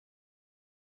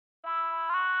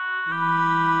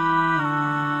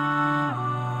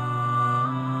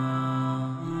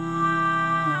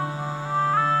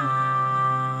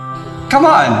Come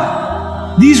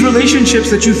on. These relationships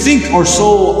that you think are so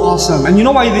awesome, and you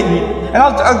know why and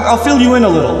I'll fill you in a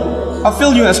little. I'll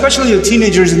fill you in, especially the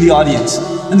teenagers in the audience,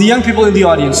 and the young people in the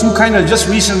audience who kind of just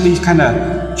recently kind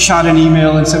of shot an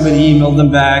email and somebody emailed them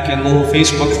back and a little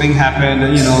Facebook thing happened,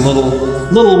 and, you know, a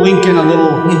little wink and a little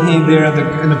there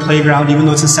in the playground, even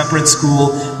though it's a separate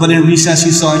school, but in recess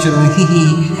you saw each other like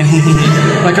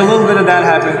and like a little bit of that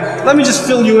happened. Let me just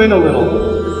fill you in a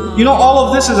little. You know, all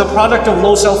of this is a product of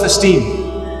low self-esteem.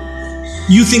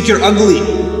 You think you're ugly.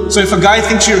 So if a guy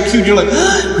thinks you're cute, you're like,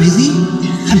 oh, really?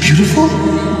 I'm beautiful?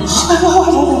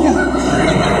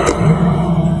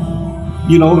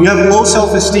 You know, you have low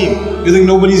self-esteem. You think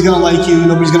nobody's gonna like you,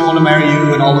 nobody's gonna want to marry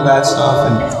you, and all of that stuff.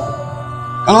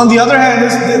 And on the other hand,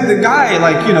 the guy,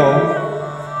 like, you know,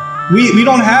 we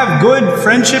don't have good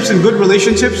friendships and good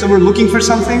relationships, and we're looking for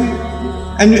something.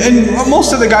 And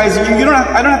most of the guys,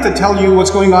 I don't have to tell you what's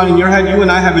going on in your head. You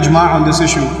and I have ijma' on this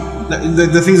issue.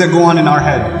 The things that go on in our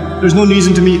head. There's no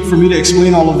reason for me to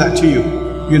explain all of that to you,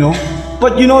 you know.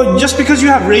 But you know, just because you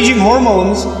have raging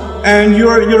hormones and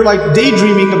you're like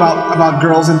daydreaming about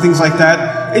girls and things like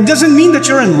that, it doesn't mean that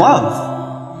you're in love.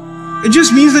 It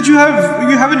just means that you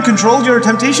haven't controlled your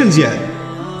temptations yet.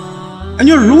 And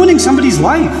you're ruining somebody's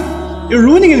life. You're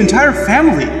ruining an entire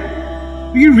family.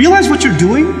 You realize what you're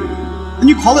doing? And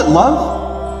you call it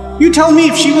love? You tell me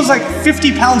if she was like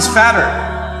 50 pounds fatter,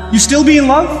 you still be in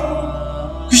love?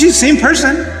 Because she's the same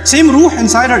person, same ruh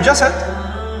inside her jasad,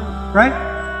 right?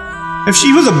 If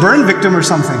she was a burn victim or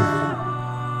something,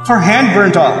 her hand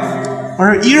burnt off,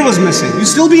 or her ear was missing, you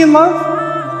still be in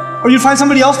love? Or you find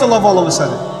somebody else to love all of a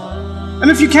sudden? And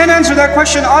if you can't answer that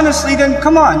question honestly, then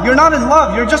come on, you're not in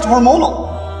love, you're just hormonal.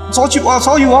 That's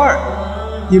all you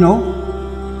are, you know?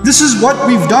 This is what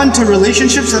we've done to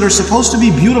relationships that are supposed to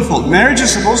be beautiful. Marriage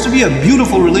is supposed to be a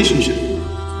beautiful relationship.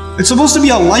 It's supposed to be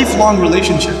a lifelong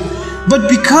relationship. But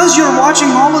because you're watching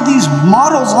all of these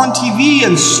models on TV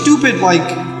and stupid, like,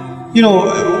 you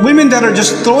know, women that are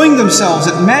just throwing themselves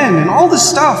at men and all this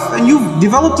stuff, and you've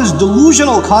developed this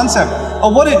delusional concept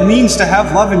of what it means to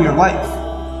have love in your life.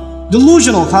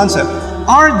 Delusional concept.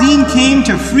 Our deen came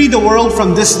to free the world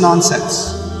from this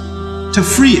nonsense. To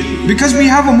free it, because we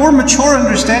have a more mature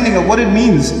understanding of what it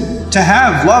means to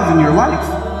have love in your life.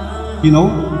 You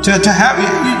know, to have.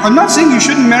 I'm not saying you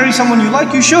shouldn't marry someone you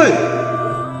like. You should.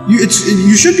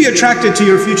 You should be attracted to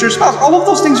your future spouse. All of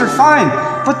those things are fine,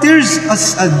 but there's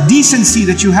a decency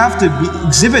that you have to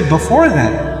exhibit before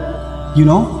then. You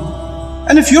know,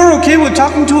 and if you're okay with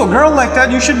talking to a girl like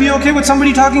that, you should be okay with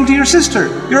somebody talking to your sister.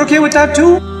 You're okay with that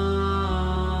too?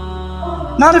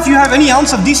 Not if you have any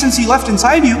ounce of decency left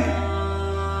inside you.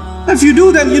 If you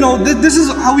do, then, you know, this is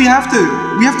how we have to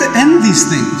end these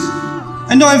things.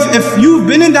 And no, if you've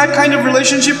been in that kind of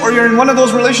relationship, or you're in one of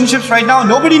those relationships right now,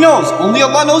 nobody knows. Only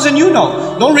Allah knows and you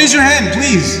know. Don't raise your hand,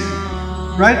 please.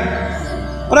 Right?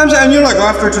 What I'm saying, you're like, oh,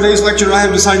 after today's lecture, I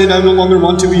have decided I no longer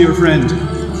want to be your friend.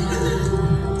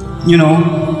 You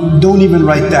know, don't even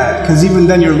write that, because even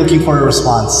then you're looking for a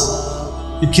response.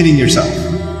 You're kidding yourself.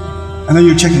 And then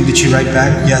you're checking, did she write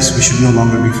back? Yes, we should no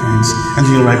longer be friends. And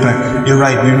then you'll write back, you're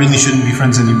right, we really shouldn't be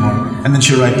friends anymore. And then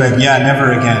she'll write back, yeah,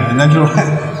 never again. And then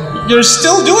you're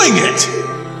still doing it.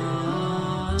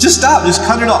 Just stop, just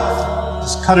cut it off.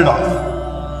 Just cut it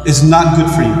off. It's not good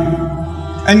for you.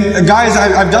 And guys,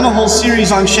 I've done a whole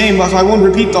series on shame, so I won't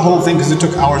repeat the whole thing because it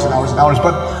took hours and hours and hours,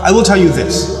 but I will tell you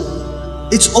this.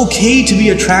 It's okay to be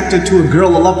attracted to a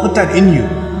girl. Allah put that in you.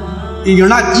 You're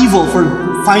not evil for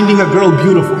finding a girl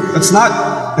beautiful. It's not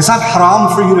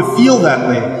haram for you to feel that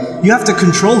way. You have to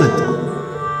control it though.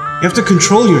 You have to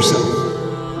control yourself.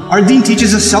 Our deen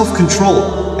teaches us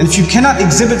self-control. And if you cannot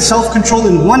exhibit self-control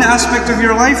in one aspect of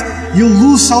your life, you'll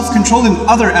lose self-control in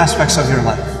other aspects of your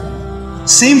life.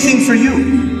 Same thing for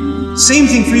you. Same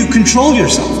thing for you. Control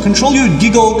yourself. Control your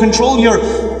giggle. Control your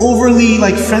overly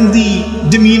friendly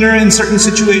demeanor in certain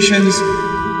situations.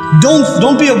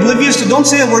 Don't be oblivious to, don't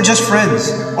say we're just friends,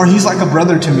 or he's like a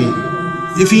brother to me.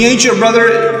 If he ain't your brother,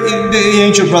 he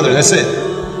ain't your brother. That's it.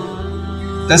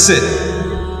 That's it.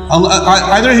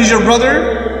 Either he's your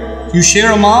brother, you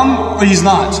share a mom, or he's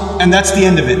not. And that's the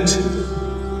end of it.